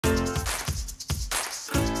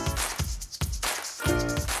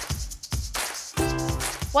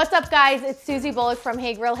What's up guys, it's Susie Bullock from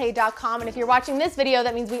HeyGrillHey.com, and if you're watching this video,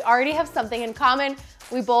 that means we already have something in common.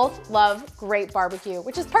 We both love great barbecue,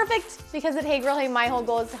 which is perfect because at Hey Grill Hey, my whole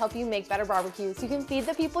goal is to help you make better barbecue so you can feed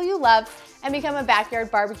the people you love and become a backyard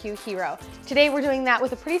barbecue hero. Today we're doing that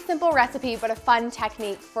with a pretty simple recipe but a fun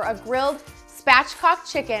technique for a grilled spatchcock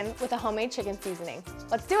chicken with a homemade chicken seasoning.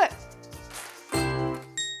 Let's do it.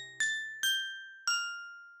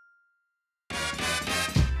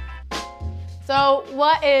 So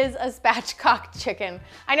what is a spatchcock chicken?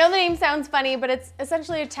 I know the name sounds funny, but it's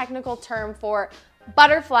essentially a technical term for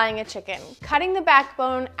butterflying a chicken, cutting the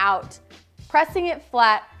backbone out, pressing it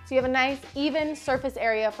flat so you have a nice even surface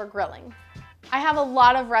area for grilling. I have a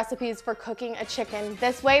lot of recipes for cooking a chicken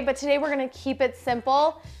this way, but today we're gonna keep it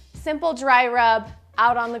simple dry rub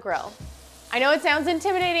out on the grill. I know it sounds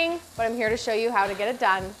intimidating, but I'm here to show you how to get it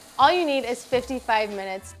done. All you need is 55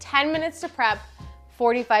 minutes, 10 minutes to prep,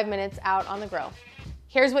 45 minutes out on the grill.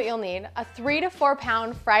 Here's what you'll need: a 3 to 4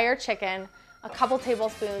 pound fryer chicken, a couple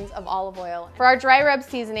tablespoons of olive oil. For our dry rub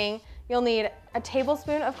seasoning, you'll need a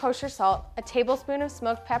tablespoon of kosher salt, a tablespoon of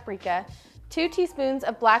smoked paprika, 2 teaspoons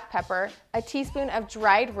of black pepper, a teaspoon of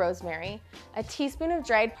dried rosemary, a teaspoon of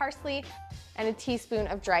dried parsley, and a teaspoon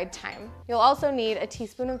of dried thyme. You'll also need a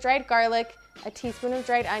teaspoon of dried garlic, a teaspoon of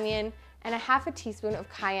dried onion, and a half a teaspoon of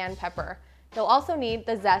cayenne pepper. You'll also need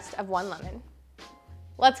the zest of 1 lemon.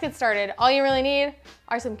 Let's get started. All you really need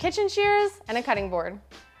are some kitchen shears and a cutting board.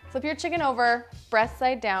 Flip your chicken over, breast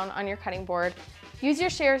side down on your cutting board. Use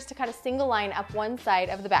your shears to cut a single line up one side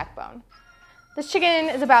of the backbone. This chicken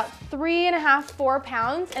is about 3.5 to 4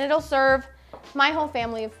 pounds, and it'll serve my whole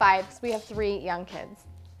family of 5 because we have 3 young kids.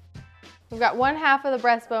 We've got 1/2 of the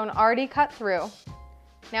breastbone already cut through.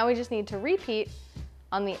 Now we just need to repeat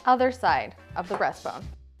on the other side of the breastbone.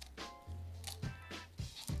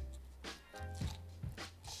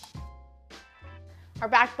 Our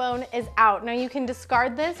backbone is out. Now you can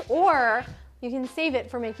discard this or you can save it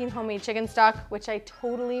for making homemade chicken stock, which I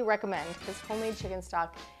totally recommend because homemade chicken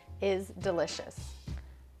stock is delicious.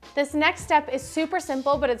 This next step is super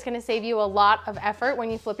simple, but it's gonna save you a lot of effort when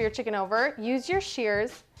you flip your chicken over. Use your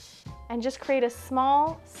shears and just create a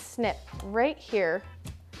small snip right here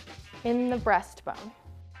in the breastbone.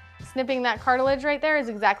 Snipping that cartilage right there is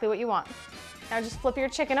exactly what you want. Now just flip your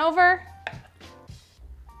chicken over.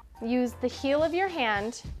 Use the heel of your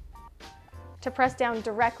hand to press down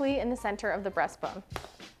directly in the center of the breastbone.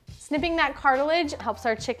 Snipping that cartilage helps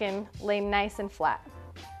our chicken lay nice and flat.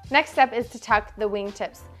 Next step is to tuck the wing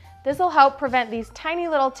tips. This will help prevent these tiny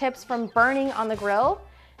little tips from burning on the grill,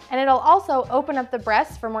 and it'll also open up the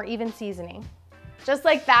breast for more even seasoning. Just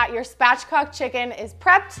like that, your spatchcock chicken is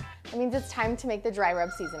prepped. That means it's time to make the dry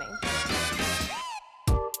rub seasoning.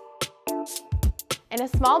 In a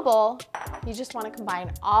small bowl, you just want to combine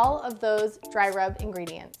all of those dry rub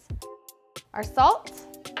ingredients. Our salt,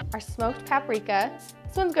 our smoked paprika,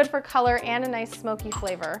 this one's good for color and a nice smoky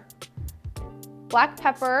flavor. Black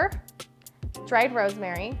pepper, dried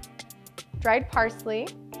rosemary, dried parsley,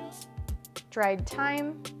 dried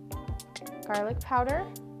thyme, garlic powder,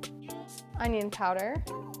 onion powder,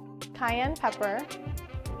 cayenne pepper,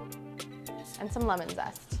 and some lemon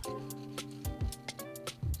zest.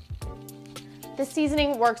 This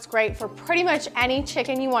seasoning works great for pretty much any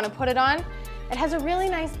chicken you want to put it on. It has a really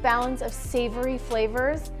nice balance of savory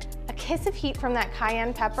flavors, a kiss of heat from that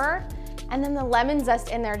cayenne pepper, and then the lemon zest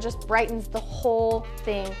in there just brightens the whole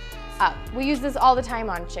thing up. We use this all the time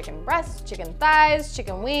on chicken breasts, chicken thighs,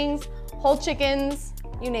 chicken wings, whole chickens,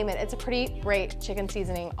 you name it. It's a pretty great chicken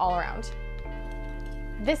seasoning all around.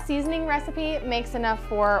 This seasoning recipe makes enough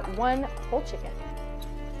for 1 whole chicken.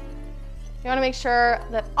 You want to make sure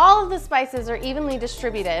that all of the spices are evenly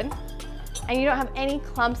distributed and you don't have any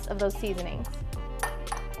clumps of those seasonings.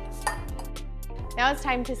 Now it's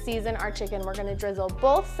time to season our chicken. We're going to drizzle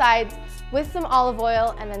both sides with some olive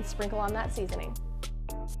oil and then sprinkle on that seasoning.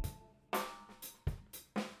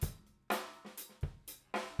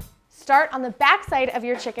 Start on the back side of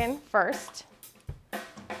your chicken first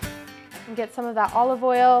and get some of that olive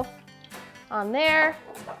oil on there.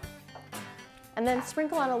 And then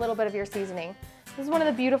sprinkle on a little bit of your seasoning. This is one of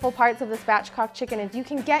the beautiful parts of the spatchcock chicken is you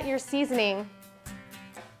can get your seasoning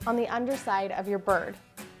on the underside of your bird.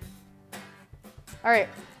 All right,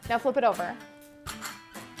 now flip it over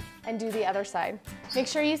and do the other side. Make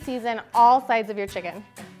sure you season all sides of your chicken.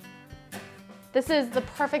 This is the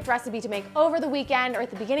perfect recipe to make over the weekend or at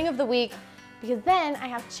the beginning of the week because then I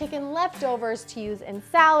have chicken leftovers to use in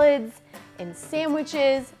salads, in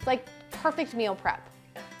sandwiches. It's like perfect meal prep.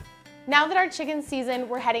 Now that our chicken's seasoned,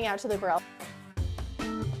 we're heading out to the grill.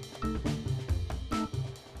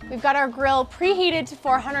 We've got our grill preheated to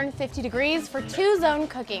 450 degrees for 2-zone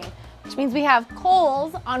cooking, which means we have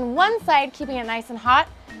coals on one side, keeping it nice and hot,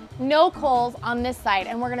 no coals on this side.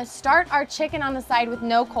 And we're gonna start our chicken on the side with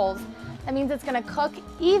no coals. That means it's gonna cook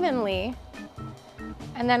evenly,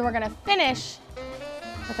 and then we're gonna finish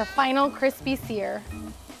with a final crispy sear.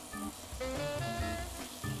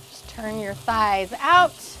 Just turn your thighs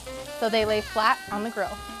out so they lay flat on the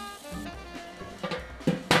grill.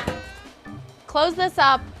 Close this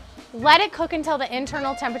up, let it cook until the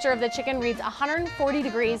internal temperature of the chicken reads 140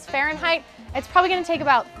 degrees Fahrenheit. It's probably gonna take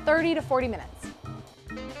about 30 to 40 minutes.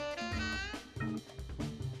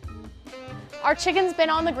 Our chicken's been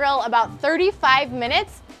on the grill about 35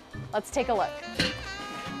 minutes. Let's take a look.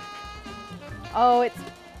 Oh, it's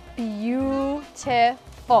beautiful.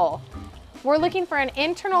 We're looking for an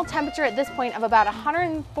internal temperature at this point of about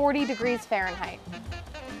 140 degrees Fahrenheit.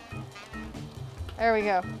 There we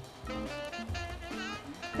go.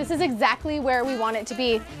 This is exactly where we want it to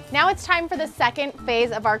be. Now it's time for the second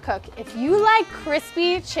phase of our cook. If you like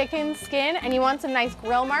crispy chicken skin and you want some nice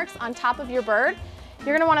grill marks on top of your bird,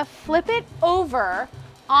 you're gonna wanna flip it over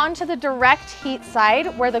onto the direct heat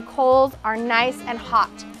side where the coals are nice and hot.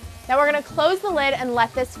 Now we're gonna close the lid and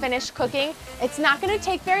let this finish cooking. It's not gonna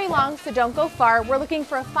take very long, so don't go far. We're looking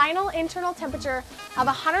for a final internal temperature of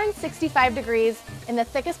 165 degrees in the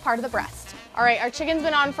thickest part of the breast. All right, our chicken's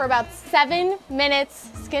been on for about 7 minutes,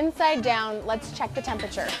 skin side down. Let's check the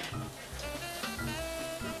temperature.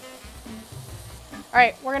 All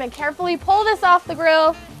right, we're gonna carefully pull this off the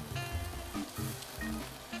grill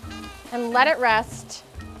and let it rest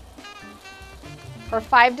for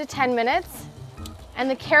 5 to 10 minutes. And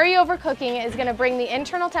the carryover cooking is gonna bring the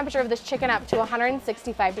internal temperature of this chicken up to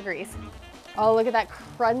 165 degrees. Oh, look at that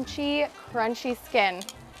crunchy, crunchy skin.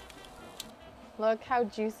 Look how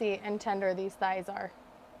juicy and tender these thighs are.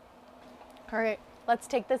 All right, let's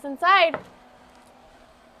take this inside.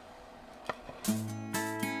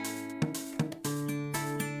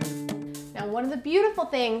 Now, one of the beautiful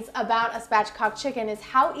things about a spatchcock chicken is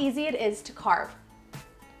how easy it is to carve.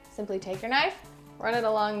 Simply take your knife, run it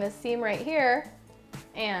along this seam right here,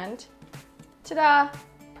 and ta-da,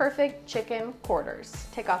 perfect chicken quarters.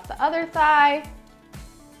 Take off the other thigh,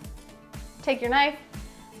 take your knife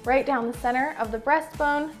right down the center of the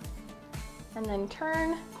breastbone, and then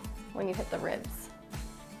turn when you hit the ribs.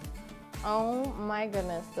 Oh my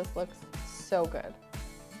goodness, this looks so good.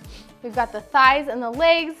 We've got the thighs and the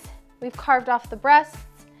legs, we've carved off the breasts,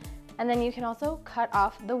 and then you can also cut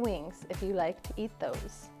off the wings if you like to eat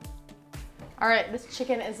those. All right, this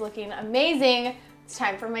chicken is looking amazing. It's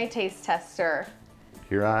time for my taste tester.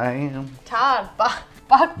 Here I am. Todd, bok.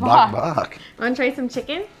 Wanna try some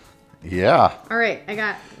chicken? Yeah. All right, I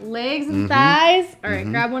got legs and thighs. All right,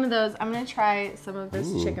 grab one of those. I'm gonna try some of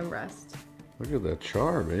this chicken breast. Look at that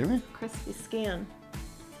char, baby. Crispy skin.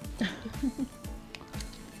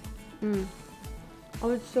 Oh,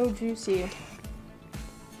 it's so juicy.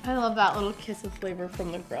 I love that little kiss of flavor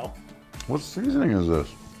from the grill. What seasoning is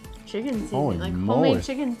this? Chicken seasoning, Holy like moly. homemade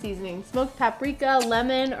chicken seasoning. Smoked paprika,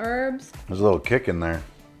 lemon, herbs. There's a little kick in there,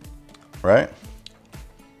 right?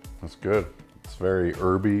 That's good. It's very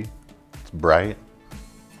herby. It's bright.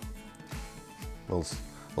 Some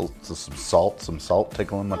salt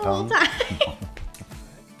tickling my tongue.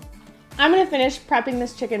 I'm gonna finish prepping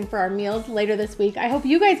this chicken for our meals later this week. I hope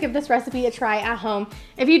you guys give this recipe a try at home.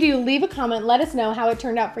 If you do, leave a comment, let us know how it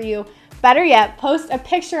turned out for you. Better yet, post a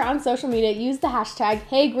picture on social media, use the hashtag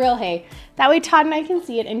 #HeyGrillHey. That way Todd and I can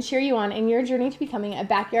see it and cheer you on in your journey to becoming a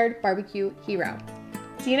backyard barbecue hero.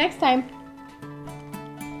 See you next time.